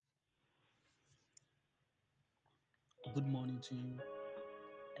Good morning to you,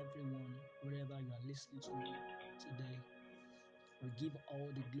 everyone, wherever you are listening to me today. We give all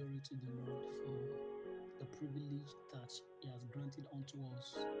the glory to the Lord for the privilege that He has granted unto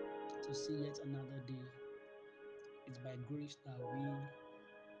us to see yet another day. It's by grace that we are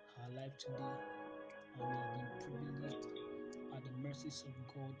alive today, and we have been privileged by the mercies of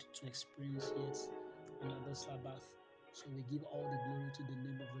God to experience yet another Sabbath. So we give all the glory to the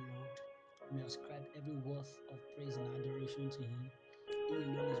name of the Lord. We ascribe every worth of praise and adoration to Him. He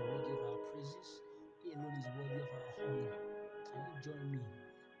alone is worthy of our praises. He alone is worthy of our honor. Can you join me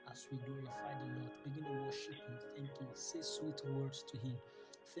as we glorify the Lord? Begin to worship Him. Thank Him. Say sweet words to Him.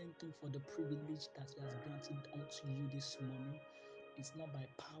 Thank Him for the privilege that He has granted unto you this morning. It's not by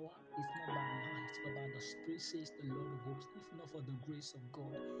power, it's not by might, but by the Spirit, says the Lord of hosts. If not for the grace of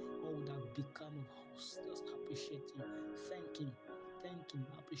God, what would have become of us? Just appreciate Him. Thank Him. Thank Him.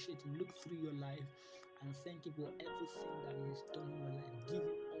 Appreciate Him. Look through your life and thank Him for everything that He has done in your life. Give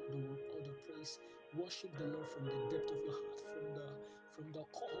Him all the praise. Worship the Lord from the depth of your heart, from the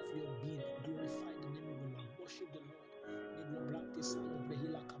core of your being. Glorify the name of the Lord. Worship the Lord. Neglobrante salo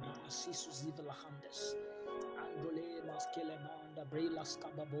brehila kabana sisu zivela handes. Andole maskele manda brelas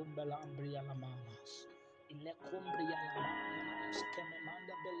kababombe lambria la mamas. Ile cumbria la manas keme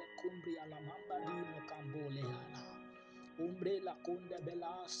manda bele cumbria la mamba di no cambole yana. Umbre la conda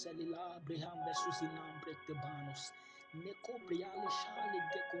bela selila breham besuzinam brektebanos. Neko briali shali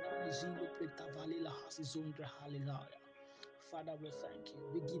gekurani zilu prektavali la hasizundra halilaya. Father, we thank you.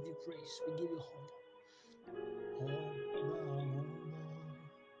 We give you praise. We give you honor.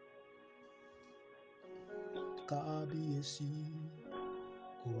 Kabiesi.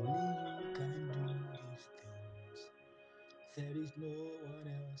 Only you can do these things. There is no one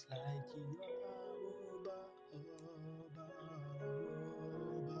else like you. Oba, Oba,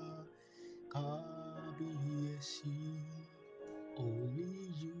 Oba, Kabiesi. Only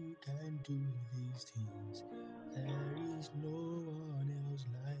you can do these things. There is no one else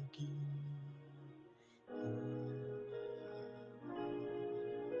like you. Oba, Oba.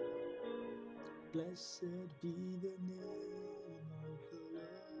 Blessed be the name of the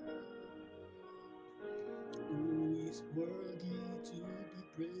Lord, who is worthy to be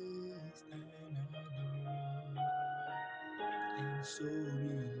praised and adored. And so we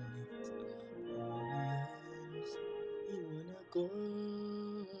lift up holy hands in one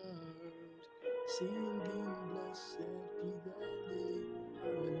accord, singing, blessed be thy name,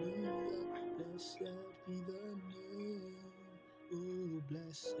 hallelujah, blessed be the name, oh,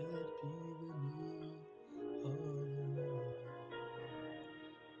 blessed be the name of the Lord.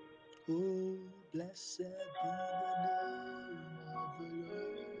 Oh, blessed be the name of the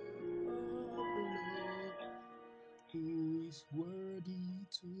Lord, who is worthy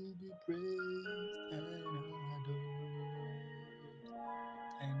to be praised and adored.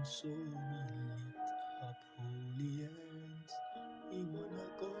 And so we lift up holy hands in one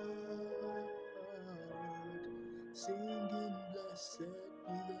accord, singing, blessed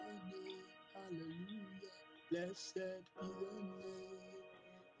be the name, hallelujah, blessed be the name,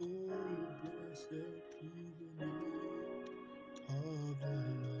 oh, blessed be the name of the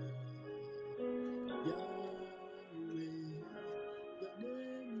Lord. Yahweh, your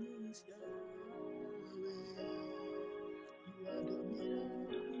name is Yahweh. You are the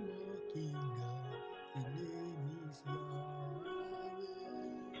miracle working God. Your name is Yahweh.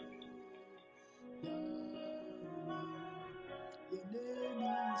 Yahweh. Your name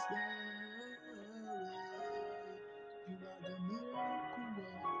is Yahweh. You are the miracle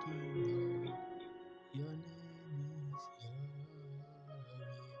working God. Your name is Yahweh.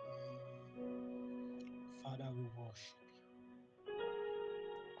 Father, we worship you.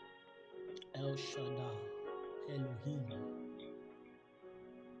 El Shaddai, Elohim,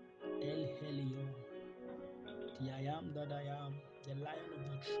 El Elyon, the I am that I am, the Lion of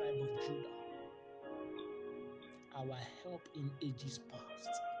the tribe of Judah, our help in ages past,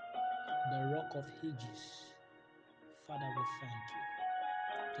 the Rock of Ages. Father, we thank you.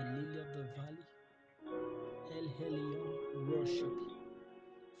 The Lily of the Valley, El Elyon, we worship you.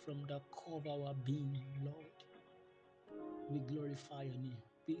 From the core of our being, Lord, we glorify your name.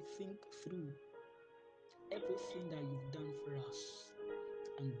 We think through everything that you've done for us,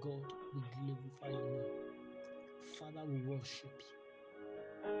 and God, we glorify your name. Father, we worship you.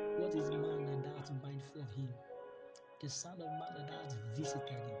 What is man that thou art mindful of him? The Son of Man that thou hast visited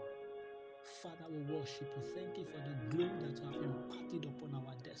him. Father, we worship you. Thank you for the glory that you have imparted upon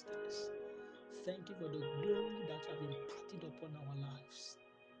our destinies. Thank you for the glory that you have imparted upon our lives.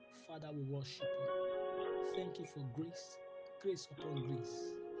 Father, we worship you. Thank you for grace, grace upon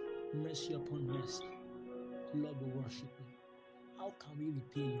grace, mercy upon mercy. Lord, we worship you. How can we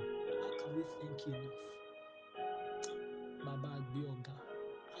repay you? How can we thank you enough? Bàbá àgbé ọ̀gá,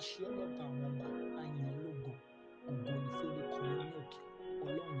 aṣọ ọlọ́ba àwọn ọba, àyàn ológo, ògo ni forúkọ yín ní òkè.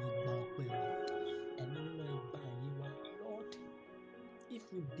 Ọlọ́run ẹ gba ọpẹ́ wa, ẹ̀mí mímọ́ ẹ gba ìyìn wa. Lord, if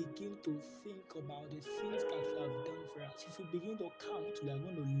we begin to think about the things that you have done for us, if we begin to count, we are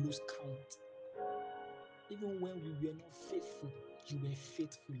going to lose count. Even when we were not faithful, you were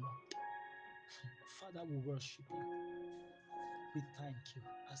faithful, Lord. Father, we worship you. We thank you.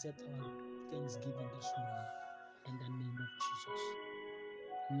 Accept our thanksgiving this morning in the name of Jesus.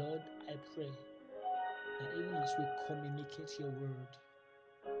 Lord, I pray that even as we communicate your word,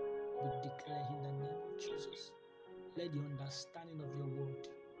 we declare in the name of Jesus, let the understanding of your word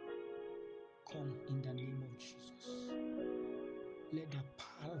come in the name of Jesus. Let the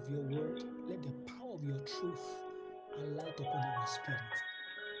power of your word, let the power of your truth alight upon our spirit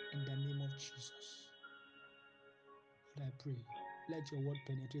in the name of Jesus. Lord, I pray, let your word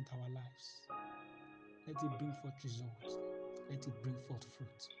penetrate our lives. Let it bring forth results. Let it bring forth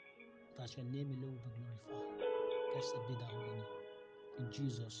fruit. That your name alone will be glorified. Blessed be thy holy name. In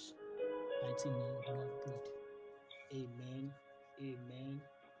Jesus' mighty name we have prayed. Amen. Amen.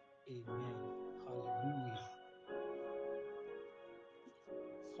 Amen. Hallelujah.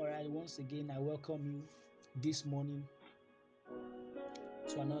 All right, once again, I welcome you this morning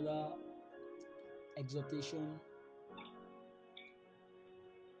to another exhortation.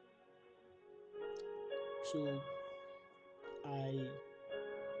 So I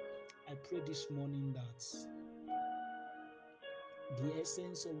pray this morning that the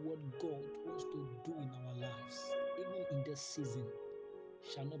essence of what God wants to do in our lives, even in this season,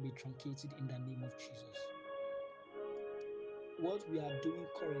 shall not be truncated in the name of Jesus. What we are doing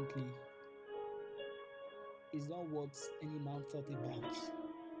currently is not what any man thought about.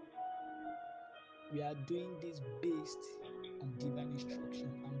 We are doing this based on divine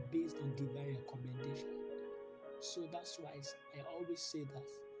instruction and based on divine recommendation. So that's why I always say that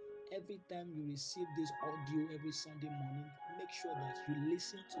every time you receive this audio every Sunday morning, make sure that you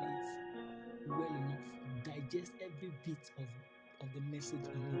listen to it well enough, digest every bit of the message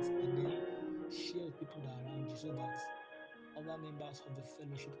in it, and then share with people that are around you so that other members of the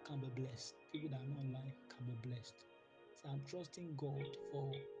fellowship can be blessed. People that are not online can be blessed. So I'm trusting God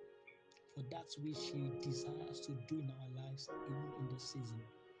for that which He desires to do in our lives, even in this season.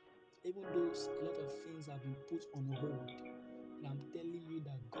 Even though a lot of things have been put on hold, but I'm telling you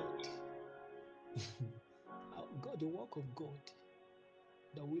that God, the work of God,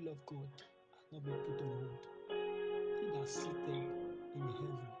 the will of God has not been put on hold. He that sitteth in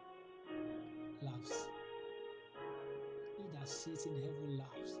heaven laughs. He that sits in heaven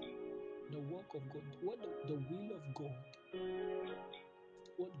laughs. The work of God, the will of God,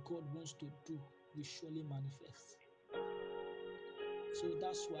 what God wants to do will surely manifest. So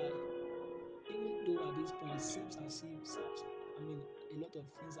that's why, even though at this point it seems as if a lot of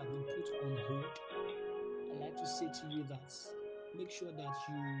things have been put on hold, I like to say to you that make sure that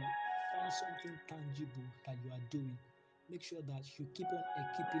you find something tangible that you are doing. Make sure that you keep on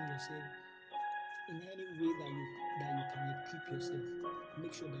equipping yourself in any way that you can equip yourself.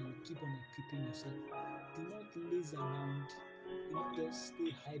 Make sure that you keep on equipping yourself. Do not laze around. Do not just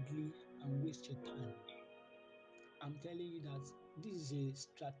stay idly and waste your time. I'm telling you that this is a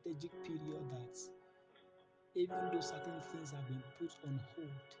strategic period that even though certain things have been put on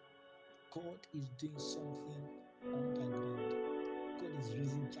hold, God is doing something underground. God is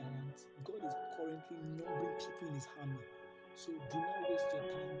raising giants. God is currently numbering people in His army. So do not waste your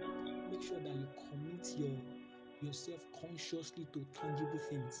time. Make sure that you commit yourself consciously to tangible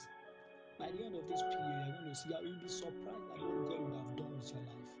things. By the end of this period, you're going to see, you'll be surprised at what God would have done with your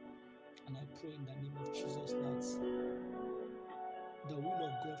life. And I pray in the name of Jesus that the will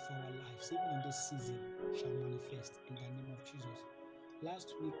of God for our lives, even in this season, shall manifest in the name of Jesus.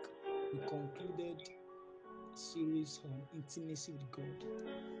 Last week, we concluded a series on intimacy with God.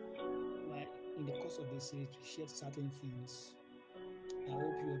 Right? In the course of the series, we shared certain things. I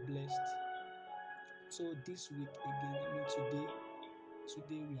hope you are blessed. So this week again, today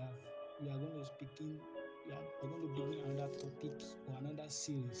we are going to begin another topic or another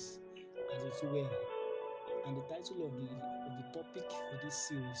series, as it were. And the title of the topic for this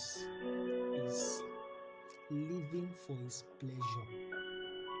series is Living for His Pleasure.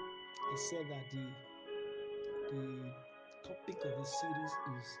 I said that the topic of the series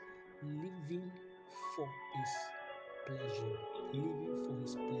is Living for His Pleasure. Living for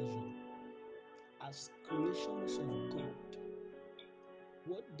His pleasure. As creations of God,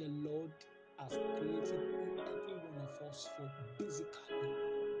 what the Lord has created every one of us for, basically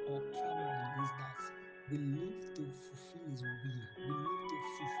or primarily, is that we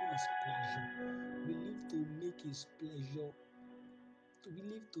We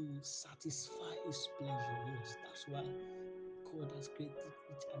live to satisfy His pleasure. Yes, that's why God has created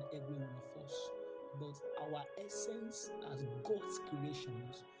each and every one of us. But our essence as God's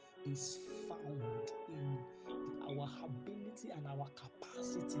creations is found in our ability and our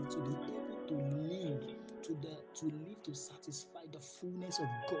capacity to be able to live to satisfy the fullness of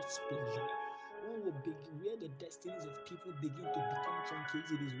God's pleasure. Where the destinies of people begin to become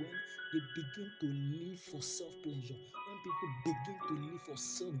truncated is when they begin to live for self-pleasure, when people begin to live for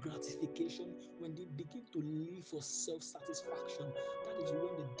self-gratification, when they begin to live for self-satisfaction. That is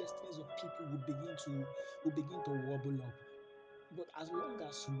when the destinies of people will begin to wobble up. But as long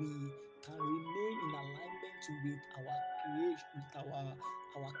as we can remain in alignment with our creation, with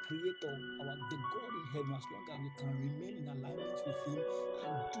our creator, the God in heaven, as long as we can remain in alignment with him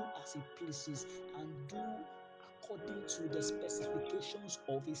and do as he pleases and do according to the specifications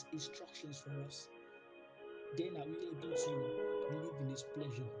of his instructions for us, then are we able to live in his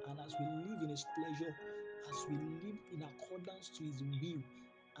pleasure. And as we live in his pleasure, as we live in accordance to his will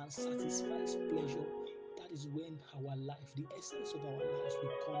and satisfy his pleasure, that is when our life, the essence of our lives,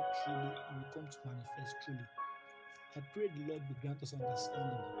 will come to manifest truly. I pray the Lord will grant us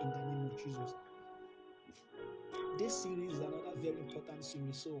understanding in the name of Jesus. This series is another very important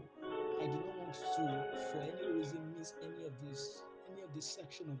series, so I do not want to, for any reason, miss any of this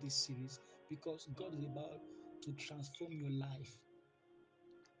section of this series, because God is about to transform your life.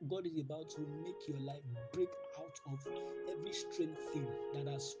 God is about to make your life break out of every strange thing that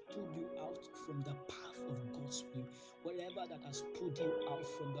has pulled you out from the path of God's will. Whatever that has pulled you out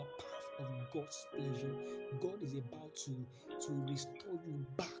from the path of God's pleasure, God is about to restore you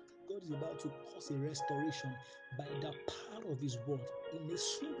back. God is about to cause a restoration by the power of His word. In a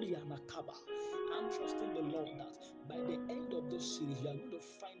subli and akaba. I'm trusting the Lord that by the end of this series, you are going to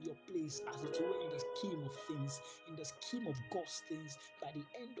find your place as it were in the scheme of things, in the scheme of God's things. By the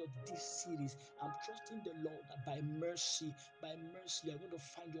end of this series, I'm trusting the Lord that by mercy, you are going to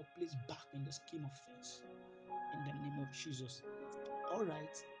find your place back in the scheme of things. In the name of Jesus. All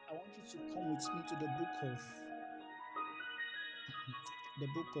right, I want you to come with me to the book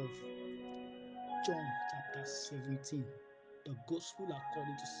of John chapter 17. The Gospel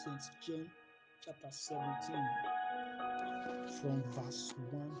according to St. John chapter 17 from verse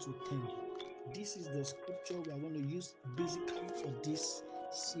 1 to 10. This is the scripture we are going to use basically for this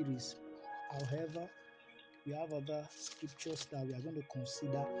series. However, we have other scriptures that we are going to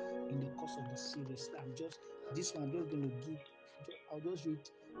consider in the course of the series. I'm just going to give. I'll just read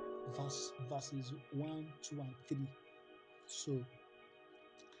verses 1, 2, and 3.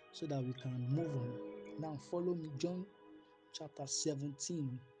 So that we can move on. Now follow me. John chapter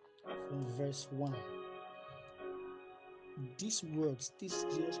 17 from verse 1. These words, this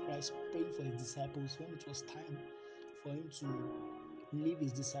Jesus Christ praying for his disciples when it was time for him to leave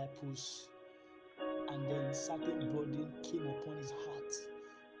his disciples, and then certain burden came upon his heart.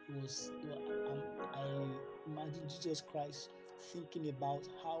 I imagine Jesus Christ thinking about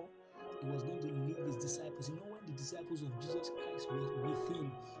how he was going to leave his disciples. When the disciples of Jesus Christ were with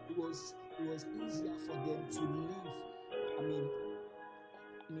him, it was easier for them to live. I mean,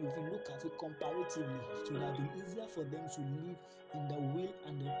 if you look at it comparatively, it would have been easier for them to live in the will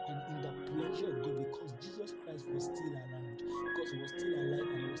and in the pleasure of God, because Jesus Christ was still around, because he was still alive,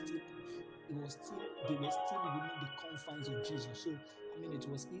 and they were still within the confines of Jesus. So it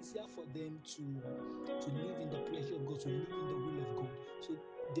was easier for them to live in the pleasure of God, to live in the will of God. So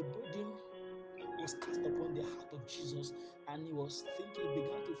the burden was cast upon the heart of Jesus, and he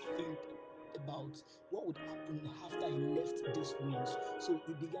began to think about what would happen after he left these ones. So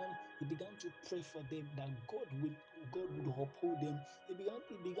he began to pray for them that God would uphold them. He began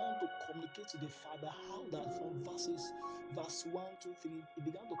to communicate to the Father how that from verse 1 to 3, he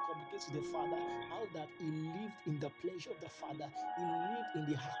began to communicate to the Father how that he lived in the pleasure of the Father, he lived in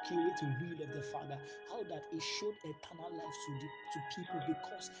the accurate will of the Father, how that he showed eternal life to people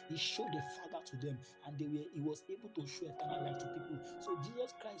because he showed the Father to them, and he was able to show eternal life to people. So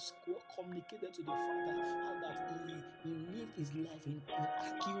Jesus Christ communicated to the Father how that he lived his life in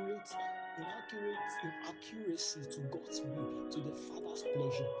accuracy to God's will, to the Father's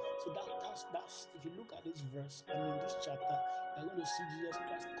pleasure. So that's if you look at this verse, this chapter, you're going to see Jesus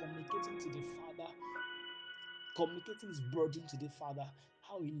Christ communicating to the Father, communicating his burden to the Father,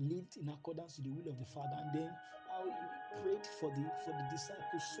 how he lived in accordance to the will of the Father, and then how he prayed for the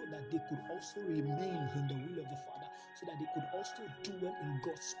disciples so that they could also remain in the will of the Father, so that they could also dwell in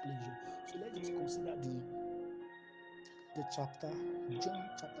God's pleasure. So let's just consider the chapter, John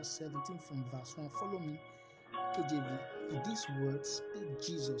chapter 17 from verse 1. Follow me, KJV. These words spake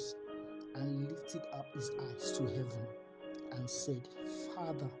Jesus and lifted up his eyes to heaven and said,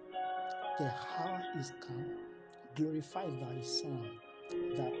 Father, the hour is come, glorify thy Son,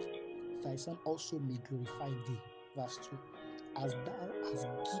 that thy Son also may glorify thee. Verse 2. As thou hast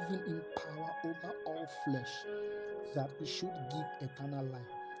given him power over all flesh, that he should give eternal life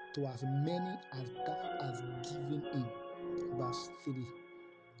to as many as thou hast given him. Verse 3.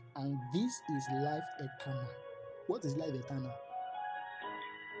 And this is life eternal. What is life eternal?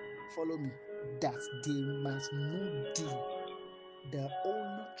 Follow me. That they must know thee, the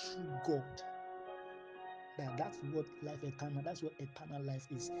only true God. That's what life eternal, that's what eternal life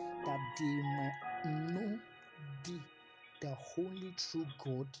is. That they might know thee, the only true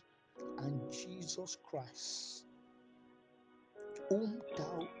God, and Jesus Christ, whom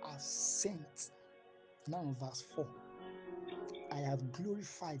thou hast sent. Now, verse 4. I have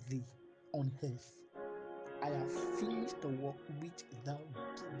glorified thee on earth. I have finished the work which thou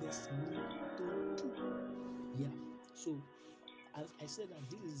givest me to do. Yeah. So, as I said, that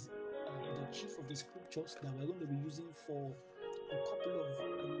this is the chief of the scriptures that we're going to be using for a couple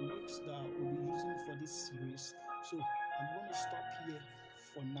of weeks that we'll be using for this series. So, I'm going to stop here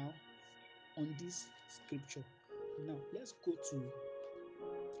for now on this scripture. Now, let's go to.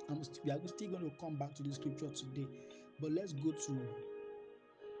 We are still going to come back to the scripture today, but let's go to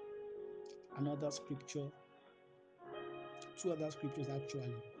another scripture, two other scriptures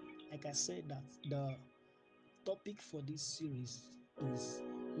actually. Like I said, that the topic for this series is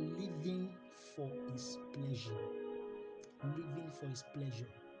living for his pleasure. Living for his pleasure.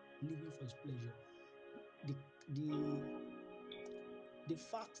 Living for his pleasure. The, the, the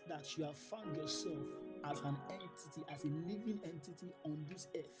fact that you have found yourself as an entity, as a living entity on this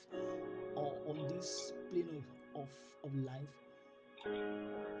earth or on this plane of life,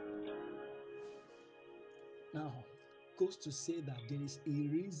 now goes to say that there is a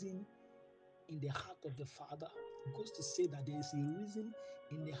reason in the heart of the Father, goes to say that there is a reason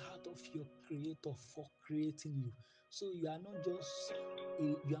in the heart of your Creator for creating you. So you are not just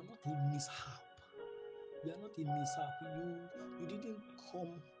you are not a mishap. You are not a mishap. You didn't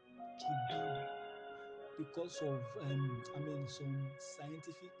come to be because of some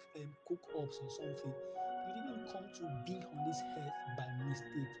scientific cook-ups or something. You didn't come to be on this earth by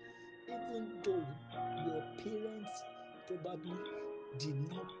mistake, even though your parents probably did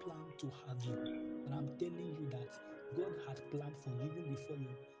not plan to have you. But I'm telling you that God had planned for you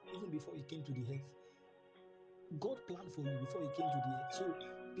even before you came to the earth. God planned for you before you came to the earth. So,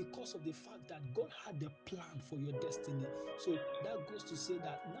 because of the fact that God had the plan for your destiny, so that goes to say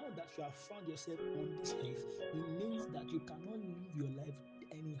that now that you have found yourself on this earth, it means that you cannot live your life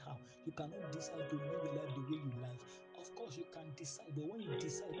anyhow. You cannot decide to live your life the way you like. Of course, you can decide, but when you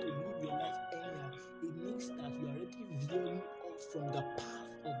decide to live your life anyhow, it means that you are already veering off from the path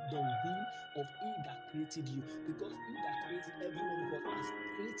of the will of He that created you, because He that created every one of us has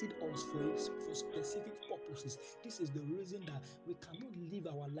created us for specific purposes. This is the reason that we cannot live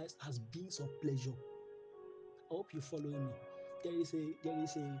our lives as beings of pleasure. I hope you're following me.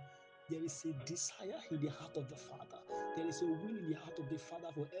 There is a desire in the heart of the Father. There is a will in the heart of the Father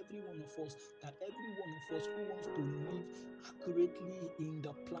for every one of us, that every one of us who wants to live accurately in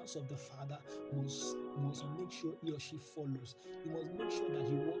the plans of the Father must make sure he or she follows. You must make sure that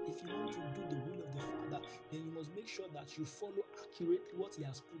if you want to do the will of the Father, then you must make sure that you follow accurately what He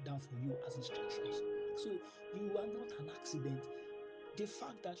has put down for you as instructions. So you are not an accident. The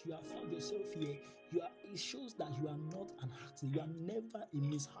fact that you have found yourself here, it shows that you are not an accident. You are never a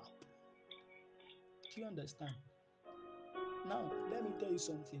mishap. Do you understand? Now, let me tell you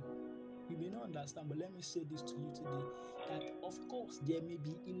something. You may not understand, but let me say this to you today, that of course there may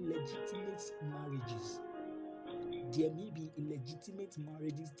be illegitimate marriages. There may be illegitimate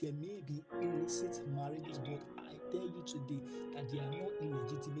marriages, there may be illicit marriages, but I tell you today that there are no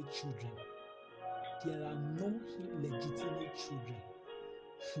illegitimate children. There are no illegitimate children.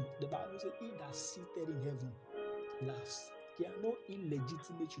 The Bible says, He that seated in heaven last. There are no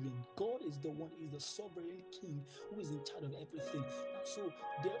illegitimate children. God is the one, is the sovereign king who is in charge of everything. Now, so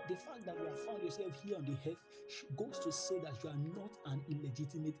the fact that you have found yourself here on the earth goes to say that you are not an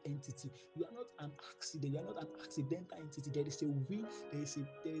illegitimate entity. You are not an accident. You are not an accidental entity. There is a will, there is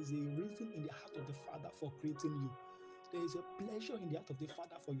a reason in the heart of the Father for creating you. There is a pleasure in the heart of the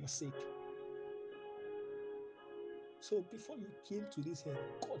Father for your sake. So before you came to this earth,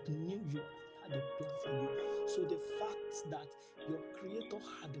 God knew you and had a plan for you. So the fact that your Creator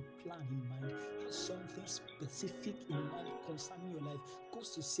had a plan in mind, has something specific in mind concerning your life, goes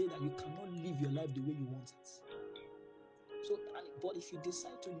to say that you cannot live your life the way you want it. So, but if you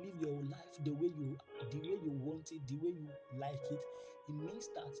decide to live your life the way you want it, the way you like it, it means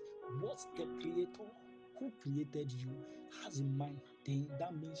that what the Creator who created you has in mind, then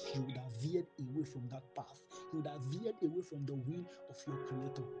that means you would have veered away from that path. You would have veered away from the will of your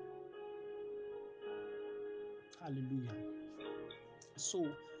creator. Hallelujah. So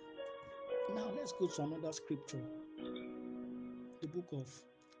now let's go to another scripture. The book of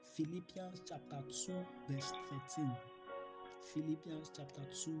Philippians chapter 2 verse 13. Philippians chapter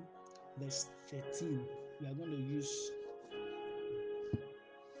 2 verse 13. We are going to use,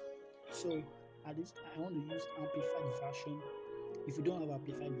 so at this I want to use amplified version. If you don't have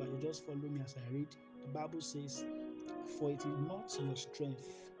amplified version, just follow me as I read. The Bible says, "For it is not your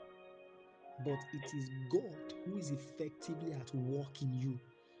strength, but it is God who is effectively at work in you,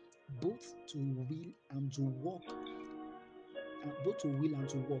 both to will and to work, both to will and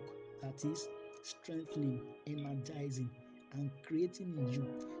to work, that is, strengthening, energizing, and creating in you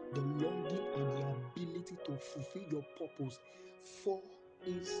the longing and the ability to fulfill your purpose for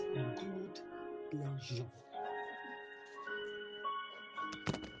His good pleasure."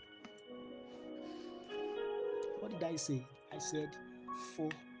 What did I say? I said, for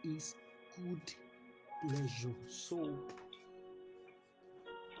His good pleasure. So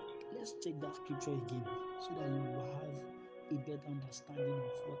let's check that scripture again so that you will have a better understanding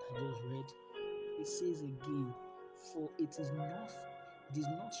of what I just read. It says again, "For it is not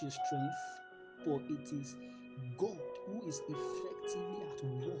your strength, but it is God who is effectively at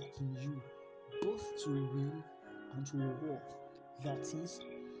work in you, both to will and to work, that is,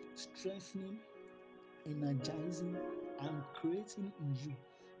 strengthening, energizing, and creating in you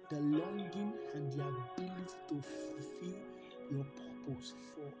the longing and the ability to fulfill your purpose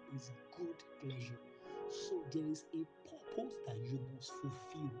for His good pleasure." So there is a purpose that you must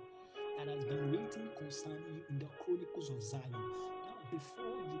fulfill that has been written concerning you in the Chronicles of Zion. Now,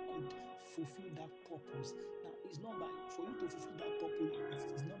 before you could fulfill that purpose, now it's not by for you to fulfill that purpose,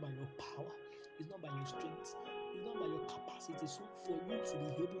 it's not by your power, it's not by your strength, it's not by your capacity. So, for you to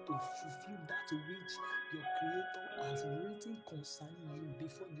be able to fulfill that which your Creator has written concerning you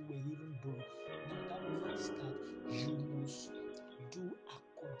before you were even born, now that means that you must do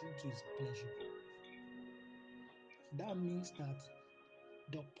according to His pleasure. That means that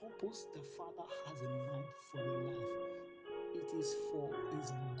the purpose the Father has in mind for your life, it is for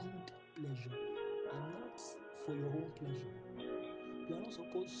His good pleasure and not for your own pleasure. You are not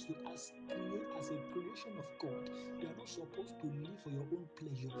supposed to, as a creation of God, you are not supposed to live for your own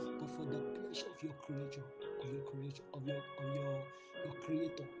pleasure, but for the pleasure of your creator, your creator.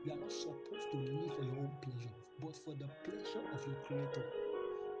 You are not supposed to live for your own pleasure, but for the pleasure of your creator.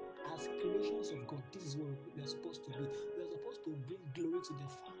 As creations of God, this is what we are supposed to be. We are supposed to bring glory to the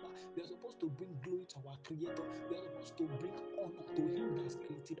Father. We are supposed to bring glory to our Creator. We are supposed to bring honor to Him that has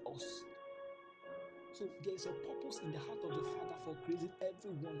created us. So there is a purpose in the heart of the Father for creating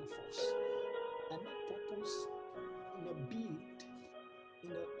every one of us, and that purpose in a bid,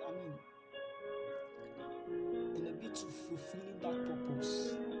 in a I mean, in a bid to fulfilling that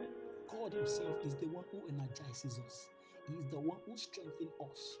purpose, God Himself is the one who energizes us. He is the one who strengthens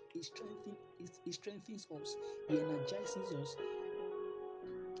us. He strengthens us. He energizes us,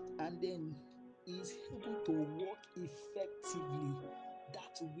 and then He is able to work effectively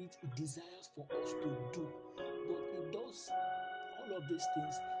that which He desires for us to do. But He does all of these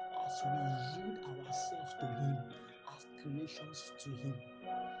things as we yield ourselves to Him, as creations to Him,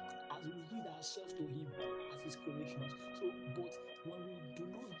 as we yield ourselves to Him as His creations. So, but when we do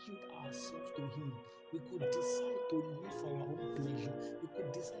not yield ourselves to Him, we could decide to live for our own pleasure. We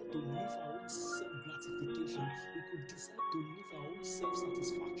could decide to live our own self-gratification. We could decide to live our own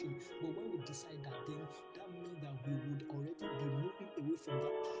self-satisfaction. But when we decide that, then that means that we would already be moving away from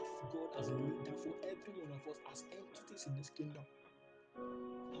that path God has laid down for every one of us as entities in His kingdom.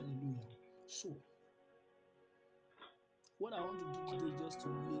 Hallelujah. So, what I want to do today is just to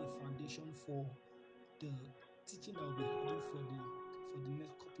lay a foundation for the teaching that we'll be having for the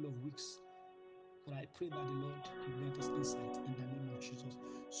next couple of weeks. But I pray that the Lord will grant us insight in the name of Jesus.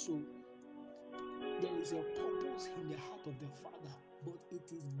 So there is a purpose in the heart of the Father, but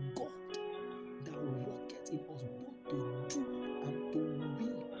it is God that worketh in us both to do and to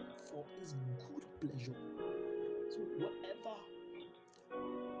will for His good pleasure. So whatever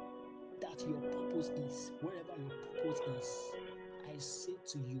that your purpose is, wherever your purpose is, I say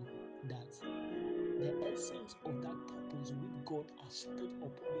to you that the essence of that purpose which God has put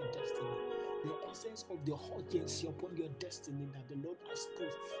upon your destiny, the essence of the urgency upon your destiny that the Lord has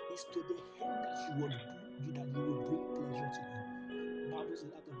put, is to the end that you will bring pleasure to Him. The Bible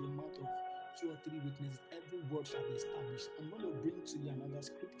says, out of the mouth of two or three witnesses, every word shall be established. I'm going to bring to you another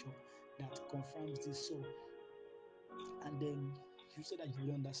scripture that confirms this. So, and then you so that you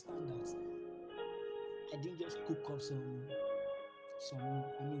will understand that I didn't just cook up some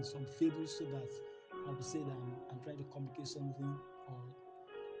fables so that I would say that I'm trying to communicate something or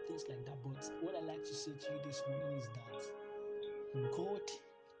things like that. But what I like to say to you this morning is that God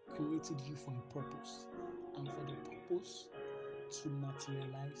created you for a purpose, and for the purpose to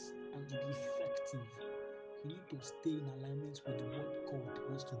materialize and to be effective, you need to stay in alignment with what God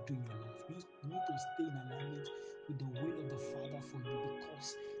wants to do in your life. You need to stay in alignment with the will of the Father for you,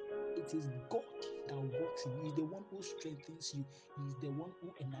 because it is God that works in you. He's the one who strengthens you. He's the one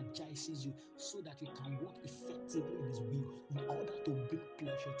who energizes you so that you can work effectively in His will in order to bring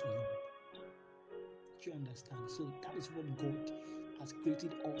pleasure to Him. Do you understand? So that is what God has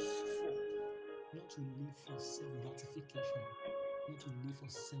created us for. Not to live for self gratification, not to live for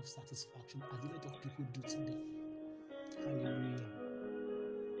self satisfaction, as a lot of people do today. Hallelujah.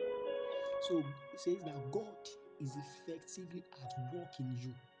 So it says that God is effectively at work in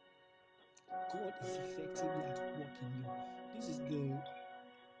you. God is effectively at work in you. This is the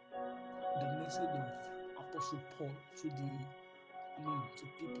message of Apostle Paul to to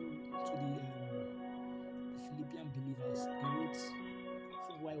people, to the Philippian believers. He wrote, I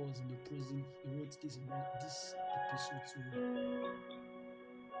think while he was in the prison, he wrote this episode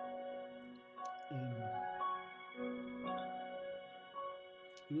um,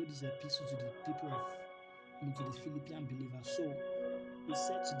 to the people of, to the Philippian believers. So he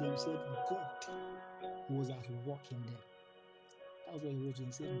said to them, he said, God was at work in them. That's what he wrote.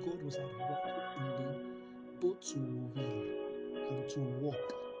 He said, God was at work in them, both to will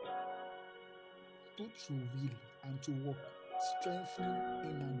and to work, strengthening,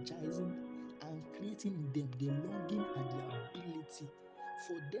 energizing, and creating in them the longing and the ability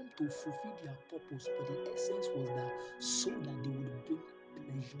for them to fulfill their purpose. But the essence was that so that they would bring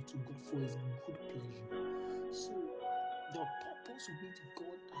pleasure to God, for His good pleasure. So the purpose which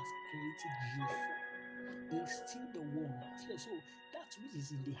God has created you for is still the one. So that which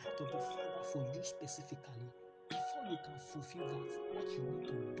is in the heart of the Father for you specifically, before you can fulfill that, what you need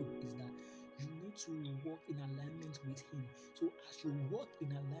to do is that you need to walk in alignment with Him. So as you walk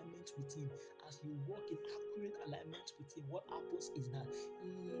in alignment with Him, as you walk in accurate alignment with Him, what happens is that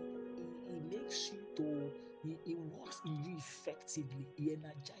He makes you to, He works in you effectively. He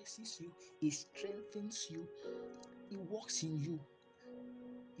energizes you, He strengthens you, He works in you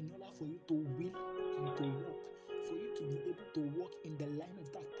in order for you to will and to walk, for you to be able to walk in the line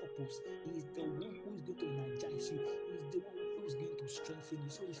of that purpose. He is the one who is going to energize you. He is the one who is going to strengthen you.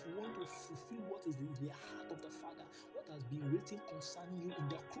 So if you want to fulfill what is in the heart of the Father, what has been written concerning you in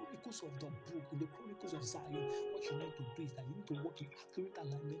the chronicles of the book, in the chronicles of Zion, what you need to do is that you need to walk in accurate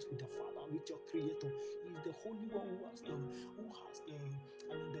alignment with the Father, with your Creator. He is the Holy One who has the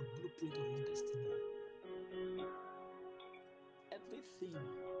blueprint of your destiny. Everything that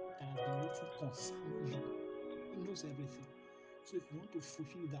has been written concerning you, He knows everything. So if you want to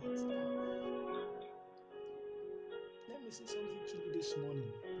fulfill that, now let me say something to you this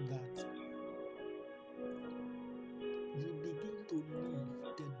morning, that you begin to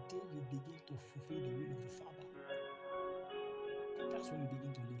live the day you begin to fulfill the will of the Father. That's when you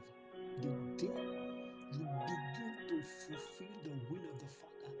begin to live. The day you begin to fulfill the will of the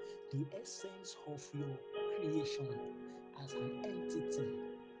Father, the essence of your creation as an entity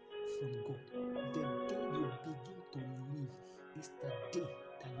from God. The day you begin to live is the day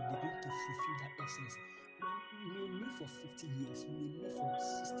that you begin to fulfill that essence. When you may live for 50 years, you may live for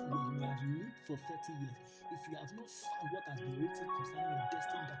 60 years, you may have lived for 30 years. If you have not found what has been written concerning your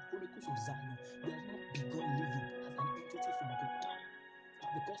destiny, the chronicles of Zion, you have not begun living as an entity from God.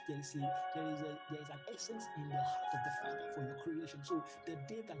 Because there is an essence in the heart of the Father for your creation. So the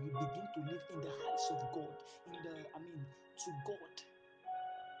day that you begin to live in the eyes of God,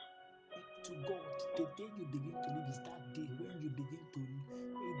 to God, the day you begin to live is that day when you begin to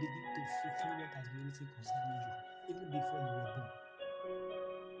fulfill what has been written concerning you, even before you were born.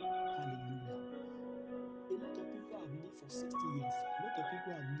 Hallelujah. A lot of people have lived for 60 years. A lot of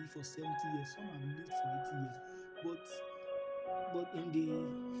people have lived for 70 years. Some have lived for 80 years. But in the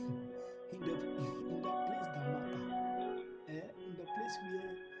in the place that matter, in the place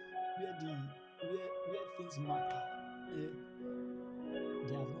where things matter,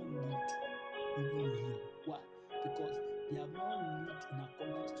 they have not lived even a year. Why? Because they have not lived in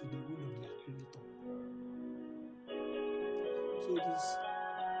accordance to the will of their Creator. So it is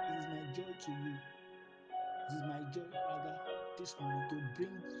my joy to you. It is my joy, rather, this morning to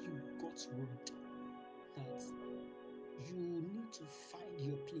bring you God's word, that you need to find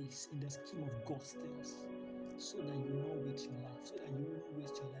your place in the scheme of God's things, so that you will not waste your life,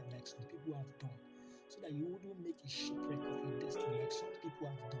 like some people have done, so that that you wouldn't make a shipwreck of your destiny like some people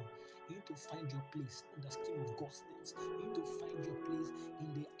have done. You need to find your place in the scheme of God's things. You need to find your place in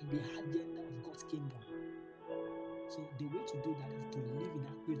the agenda of God's kingdom. So the way to do that is to live in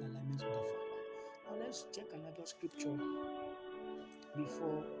accurate alignment with the Father. Now let's check another scripture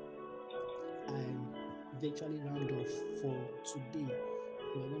before I eventually round off for today.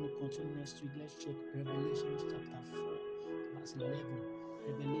 We are going to continue next week. Let's check Revelations chapter 4, verse 11.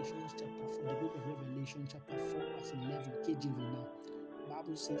 Revelations chapter 4, the book of Revelation chapter 4, verse 11, KJV now.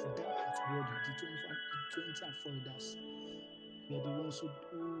 Bible says, thou art worthy. The 20 and 4 elders, we are the ones who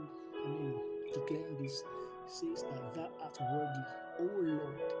declaring this, says that thou art worthy, O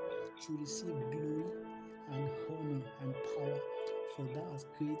Lord, to receive glory and honor and power, for thou hast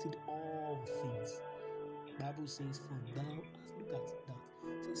created all things. Bible says, for thou hast, look at that,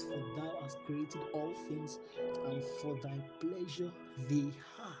 it says, for thou hast created all things, and for thy pleasure they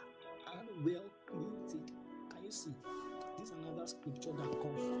are and well created. Can you see? This is another scripture that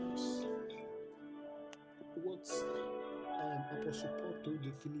confirms what Apostle Paul told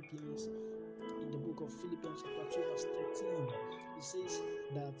the Philippians in the book of Philippians chapter 2 verse 13. It says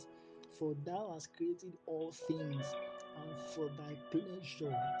that for thou hast created all things, and for thy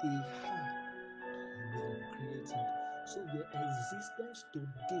pleasure they are well created. So your existence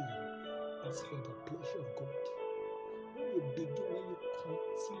today is for the pleasure of God. When you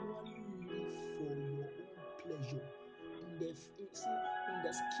continually live for your own pleasure, in the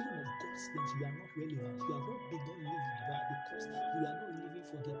scheme of God's things, you are not relevant. You have not begun living. Why? Because you are not living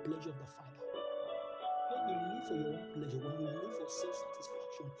for the pleasure of the Father. When you live for your own pleasure, when you live for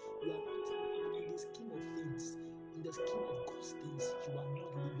self-satisfaction, you are not in the scheme of things. In the scheme of God's things, you are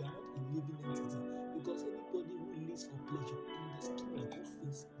not a living entity. Because anybody who lives for pleasure in the scheme of God's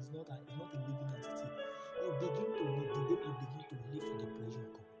things is not a living entity. You begin to live the day you begin to live for the pleasure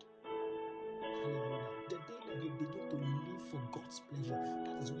of God. Hallelujah. The day that you begin to live for God's pleasure,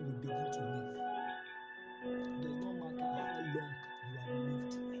 that is when you begin to live. Does not matter how long you have lived,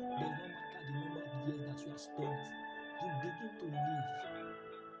 does not matter the number of years that you have spent, you begin to live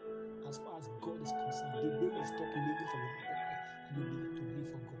as far as God is concerned. The day you stop living for your appetite and you begin to live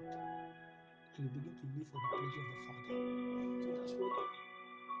for God, and you begin to live for the pleasure of the Father. So that's what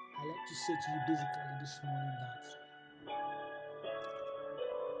I like to say to you basically this morning, that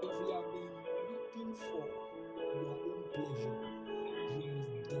if you have been living for your own pleasure, you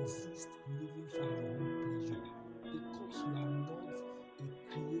must desist living for your own pleasure, because you are not a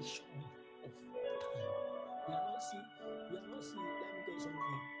creation of time. Let me tell you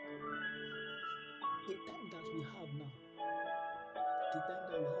something. The time that we have now, is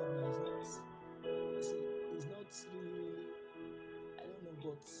not, it's not really, I don't know,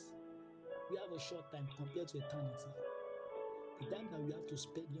 but we have a short time compared to eternity. The time that we have to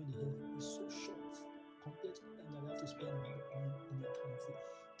spend here on the earth is so short compared to the time that we have to spend in eternity.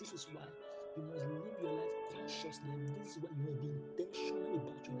 This is why you must live your life consciously, and this is why you must be intentional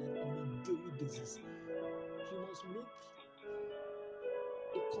about your life on a daily basis. You must make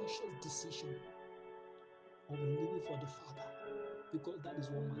a conscious decision of living for the Father, because that is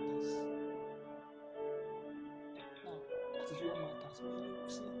what matters. Now, that is what matters. When you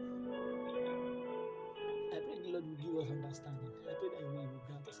see, I pray the Lord will give us understanding. I pray that He will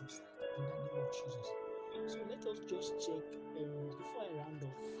grant us insight in the name of Jesus. So let us just check, before I round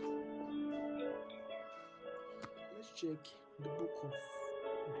off, let's check the book of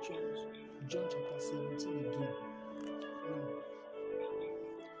John chapter 17 again. Now,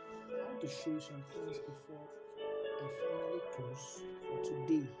 I want to show you some things before I finally close for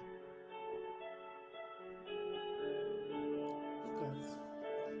today. Look at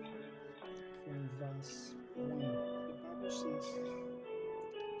from verse 1. The Bible says,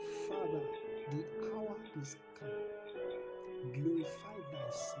 Father, the hour is come. Glorify thy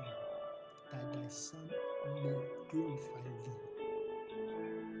Son, that thy Son may glorify thee.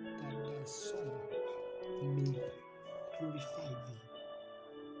 That thy Son may glorify thee.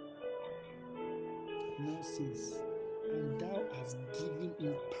 Now says, and thou hast given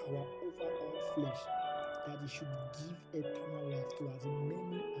him power over all flesh, that he should give eternal life to as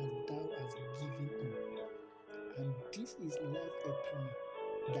many as thou hast given him. And this is life eternal,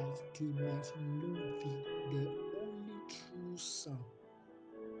 that they might know thee, the only true Son,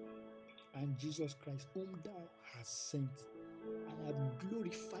 and Jesus Christ, whom thou hast sent. I have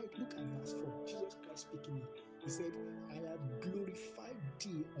glorified. Look at verse 4. Jesus Christ speaking here. He said, I have glorified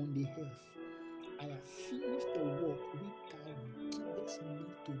thee on the earth. I have finished the work which thou givest me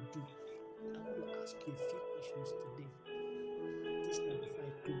to do. I want to ask you a few questions today. This night before I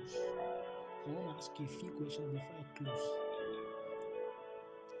close. I want to ask you a few questions before I close.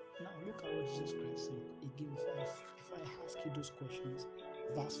 Now look at what Jesus Christ said. Again, if I ask you those questions,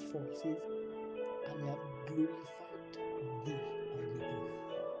 verse 4 says, I have glorified thee on the earth.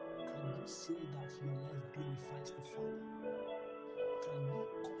 Can you say that your life glorifies the Father? Can you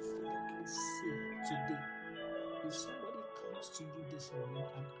confidently say today, if somebody comes to you this morning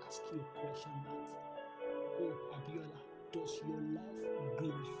and asks you a question that, oh, Abiola, does your life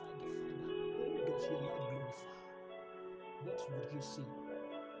glorify the Father? Who does your life glorify? What would you say?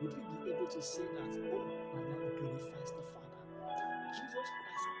 Would you be able to say that, oh, my life glorifies the Father? Jesus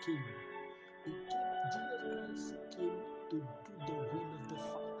Christ came. Jesus Christ came to do the will of the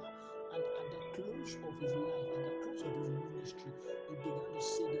Father. And at the close of his life, at the close of his ministry, he began to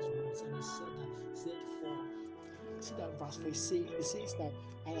say these words. And he said that, for see that verse 4, it says that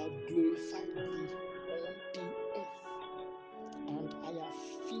I have glorified thee on the earth, and I have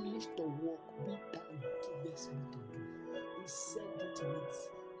finished the work which thou givest me to do. He said it with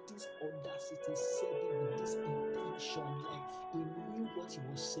this audacity, said it with this intention, like he knew what he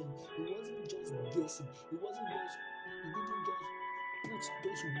was saying. He wasn't just guessing, he didn't just put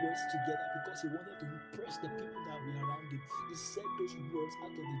those words together because he wanted to impress the people that were around him. He said those words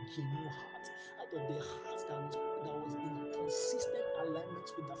out of a genuine heart, out of the heart that was in consistent alignment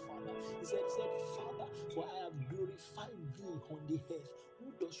with the Father. He said, Father, for I have glorified thee on the earth. Who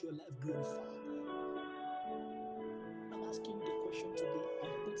does your life glorify? I'm asking you the question today.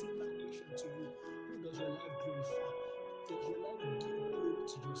 I'm putting that question to you. Who does your life glorify? Does your life give glory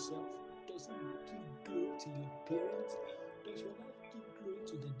to yourself? Does it give glory to your parents? Does your life give glory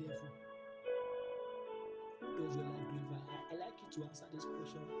to the devil? Who does your life glorify? I like you to answer this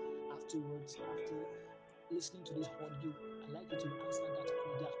question afterwards, after listening to this audio. I like you to answer that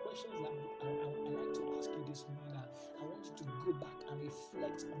question. There are questions that I like to ask you this morning. I want you to go back and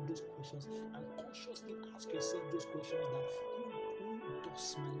reflect on those questions and consciously ask yourself those questions that who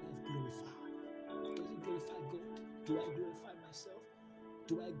does my life glorify? Does it glorify God? Do I glorify myself?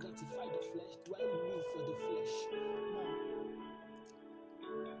 Do I gratify the flesh? Do I live for the flesh? Now,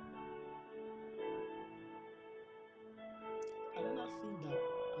 another thing that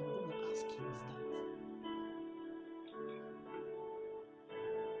I'm going to ask you is that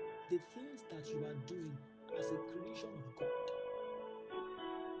the things that you are doing as a creation of God,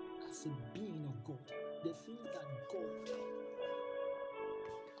 as a being of God, the things that God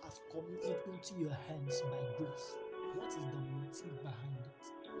has committed into your hands by grace, what is the motive behind it?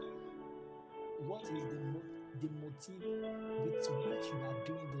 What is the motive with which you are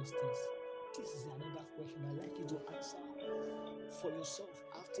doing those things? This is another question I'd like you to answer for yourself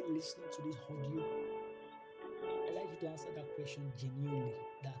after listening to this audio. I'd like you to answer that question genuinely,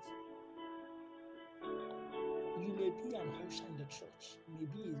 that you may be an usher in the church, you may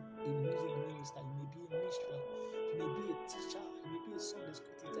be a music minister, you may be a minstrel, you may be a teacher, you may be a Sunday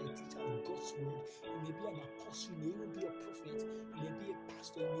school teacher, a teacher of God's word, you may be an apostle, you may even be a prophet, you may be a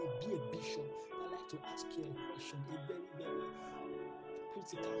pastor, you may be a bishop. I'd like to ask you a question, a very, very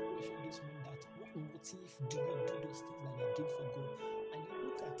critical question this morning, that what motive do you do those things that you are doing for God? And you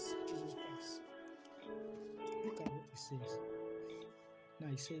look at Jesus Christ. Look at what he says. Now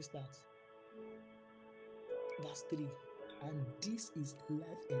he says that, verse 3, and this is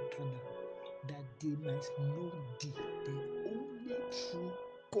life eternal, that they might know thee, the only true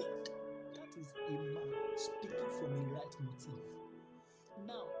God. That is a man speaking from a right motive.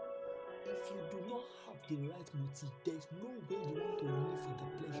 Now, if you do not have the right motive, there is no way you want to live for the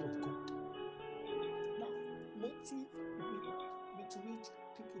pleasure of God. Now, motive with which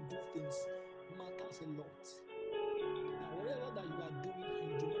people do things matters a lot. Now, whatever that you are doing and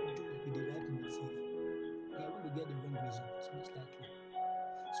you do not do it with the right motive, you are going to get the wrong results, most likely.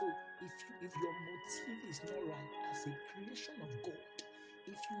 So if your motive is not right as a creation of God,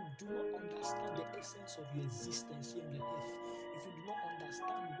 if you do not understand the essence of your existence here on the earth, if you do not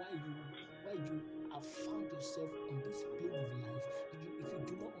understand why you have found yourself on this plane of life, if you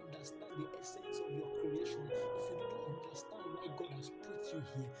do not understand the essence of your creation, if you do not understand why God has put you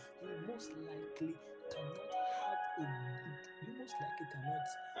here, you most likely cannot have a good, you most likely cannot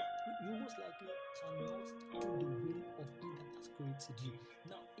do the will of He that has created you.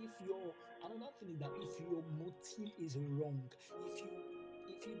 Now, another thing is that if your motive is wrong,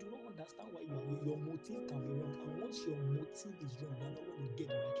 if you do not understand why you are here, your motive can be wrong. And once your motive is wrong, you're not going to get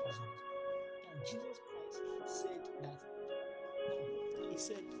the right result. Now, Jesus Christ said that. Now, he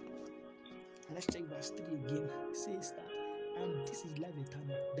said, let's check verse 3 again. It says that, and this is life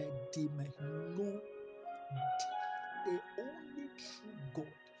eternal, that they might know the only true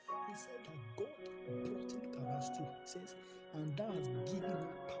God. He said that God brought, look at verse 2. It says, and thou hast given him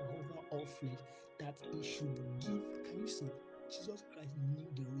power over all flesh, that he should give. Can you see? Jesus Christ knew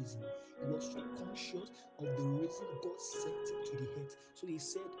the reason. was so conscious of the reason God sent him to the earth. So he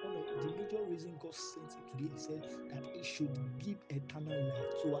said one of the major reason God sent him to the earth, he said that he should give eternal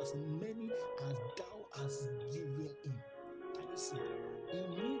life to as many as thou hast given him. Can you see? He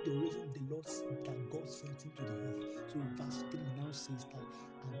knew the reason that God sent him to the earth. So verse 3 now says that,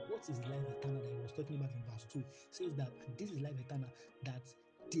 and what is life eternal that he was talking about in verse 2? Says that, and this is life eternal, that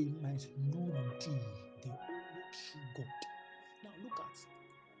they might know thee, the only true God. Now look at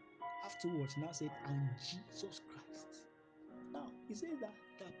afterwards, now said, and Jesus Christ. Now he says that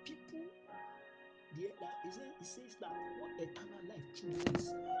people, he says that what eternal life truly is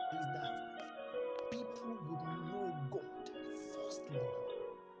that people would know God firstly.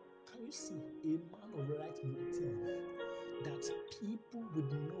 Can you see a man of right motive? That people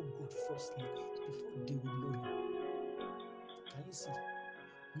would know God firstly before they would know him. Can you see?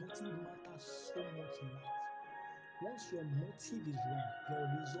 Motive matters so much in life. Once your motive is wrong, your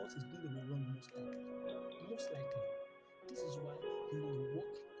result is going to be wrong most likely. Most likely. This is why you must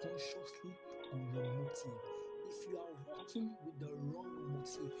work consciously on your motive. If you are working with the wrong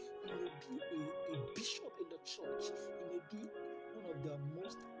motive, you may be a bishop in the church, you may be one of the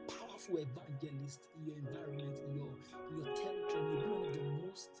most powerful evangelists in your environment, in your territory, you may be one of the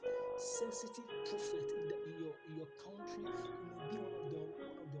most sensitive prophets in your country, you may be one of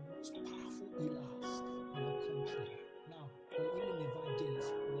the most powerful healers in your country. Now, or healing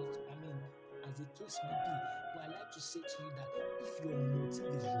evangelist, as the case may be. But I like to say to you that if your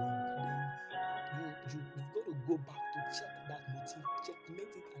motive is wrong, then you've got to go back to check that motive,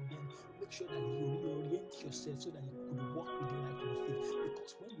 checkmate it, and then make sure that you reorient yourself so that you could walk with the right motive.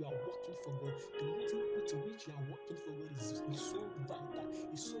 Because when you are working for God, the motive with which you are working for God is so vital,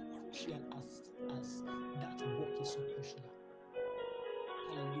 is so crucial as that work is so crucial.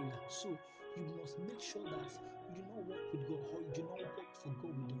 Hallelujah. So you must make sure that you do not work with God, or you do not work for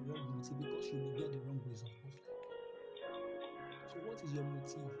God with the wrong motive, because you may get the wrong result most likely. So what is your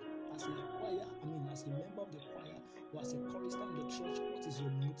motive? As a choir, as a member of the choir or as a chorister in the church, what is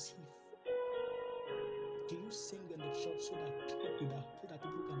your motive? Do you sing in the church so that people can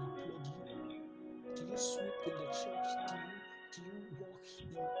applaud you? Do you sweep in the church? Do you work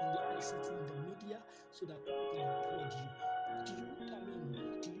in the ICT, in the media, so that people can applaud you?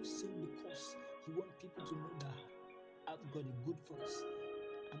 Do you sing because you want people to know that I've got a good voice?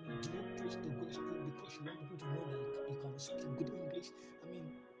 Do you preach the gospel because you want people to know that you can speak good English?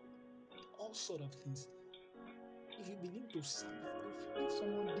 All sort of things. If you begin to sing, if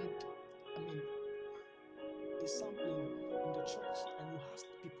someone did, I mean, a sampling in the church, and you ask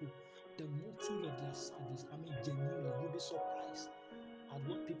people the motive of their service, genuinely, you'll be surprised at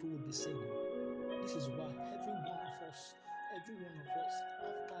what people will be saying. This is why every one of us,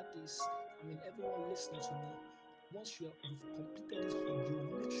 after this, everyone listening to me, once you've completed this audio,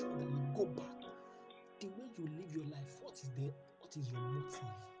 make sure that you go back. The way you live your life, what is your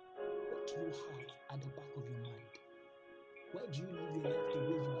motive? What do you have at the back of your mind? Why do you live your life the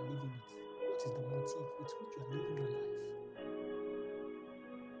way you are living it? What is the motive with which you are living your life?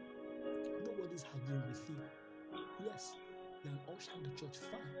 Nobody's arguing with you. Yes, you're an usher in the church,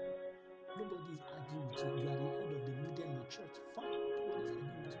 fine. Nobody's arguing with you. You are the head of the media in your church, fine.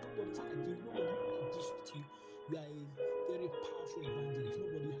 Nobody's arguing with you. Nobody argues with you. You are a very powerful evangelist.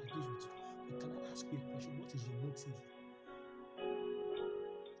 Nobody argues with you. But can I ask you a question? What is your motive?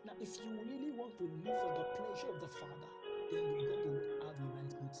 Now, if you really want to live for the pleasure of the Father, then you've got to have a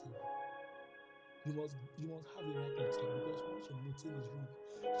right motive. You must have a right motive, because once your motive is wrong,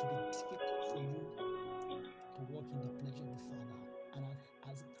 it will be difficult for you to walk in the pleasure of the Father. And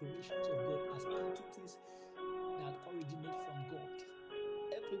as creations of God, as entities that originate from God,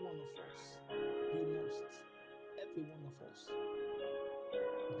 every one of us, every one of us,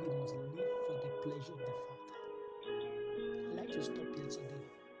 we must live for the pleasure of the Father. I'd like to stop here today.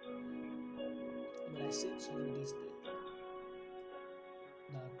 But I say to you this day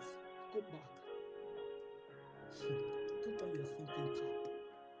that go back, put on your thinking cap,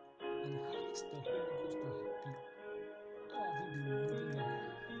 and ask the Holy Ghost to help you. How have you been living your life?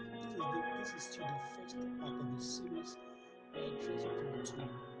 This is still the first part of a series we are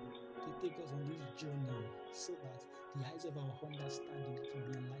trusting to take us on this journey, so that the eyes of our understanding can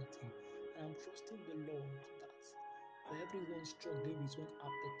be enlightened. And I'm trusting the Lord that for everyone struggling with one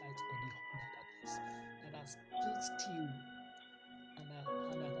appetite or the other that has pierced you, and that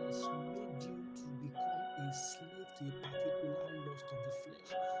has made you to become a slave to a particular lust of the flesh,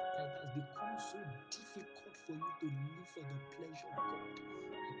 that it has become so difficult for you to live for the pleasure of God.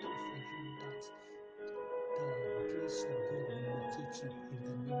 I pray for you that the grace of God will locate you in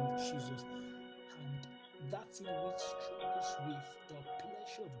the name of Jesus, and that thing which struggles with the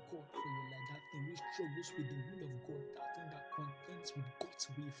pleasure of God for your life, that thing which struggles with the will of God, that thing that contends with God's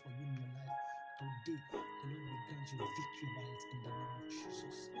will for you in your life, today the Lord will grant you victory over it in the name of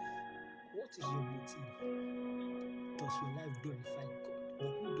Jesus. What is your motive? Does your life glorify God, or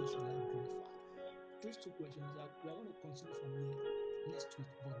who does your life glorify? These two questions, we are going to continue from here next week,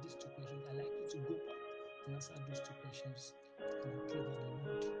 but these two questions, I like you to go back and answer those two questions. And I pray that the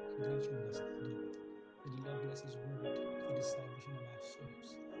Lord grant you understanding. May the Lord bless His word for the salvation of our souls.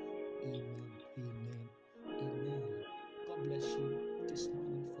 Amen. Amen. Amen. God bless you this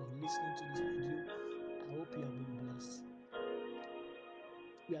morning for listening to this audio. I hope you have been blessed.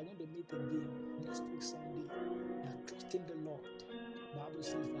 We are going to meet again next week, Sunday. We are trusting the Lord. The Bible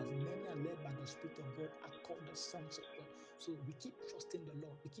says, for as many are led by the Spirit of God are called the sons of God. So we keep trusting the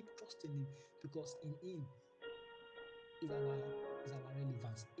Lord. We keep trusting Him because in Him is our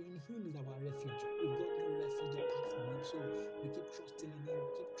relevance. In Him is our refuge. We've got no refuge apart from Him. So we keep trusting in Him.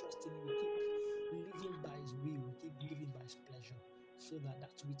 We keep trusting Him. We keep living by His will. We keep living by His pleasure, so that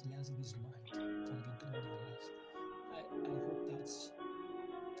which He has in His mind can be done in our lives. I hope that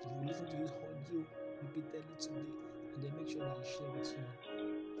you will listen to this audio repeatedly today, and then make sure that you share with your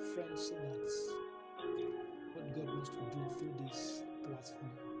friends, so that what God wants to do through this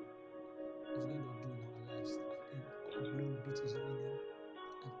platform is going to do in our lives. And then all glory be to His holy name,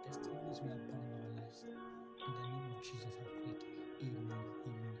 and testimonies will abound in our lives. In the name of Jesus, I prayed. Amen.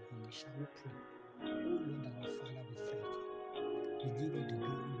 Amen. Amen. Shall we pray? Oh Lord, our Father, we thank you. We give you the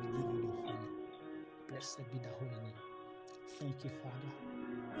glory, we give you the honor. Blessed be the holy name. Thank you, Father,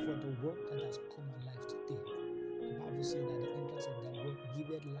 for the word that has come alive today. The Bible says that the entrance of thy word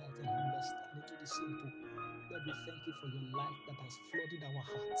giveth light and understanding to the simple. Lord, we thank you for your light that has flooded our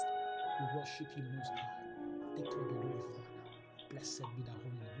hearts. We worship you most high. Take all the glory, Father. Blessed be the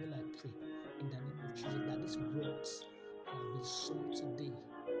holy name. Lord, I pray in the name of Jesus that these words that have been sown today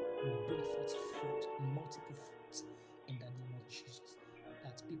will bring forth fruit, multiple fruits in the name of Jesus.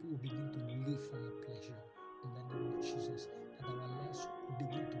 That people will begin to live for your pleasure in the name of Jesus. That our lives will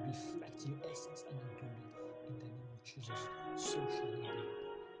begin to reflect your essence and your glory in the name of Jesus. So shall it be.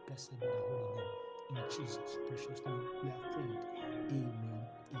 Blessed be the holy name. In Jesus' precious name, we have prayed. Amen.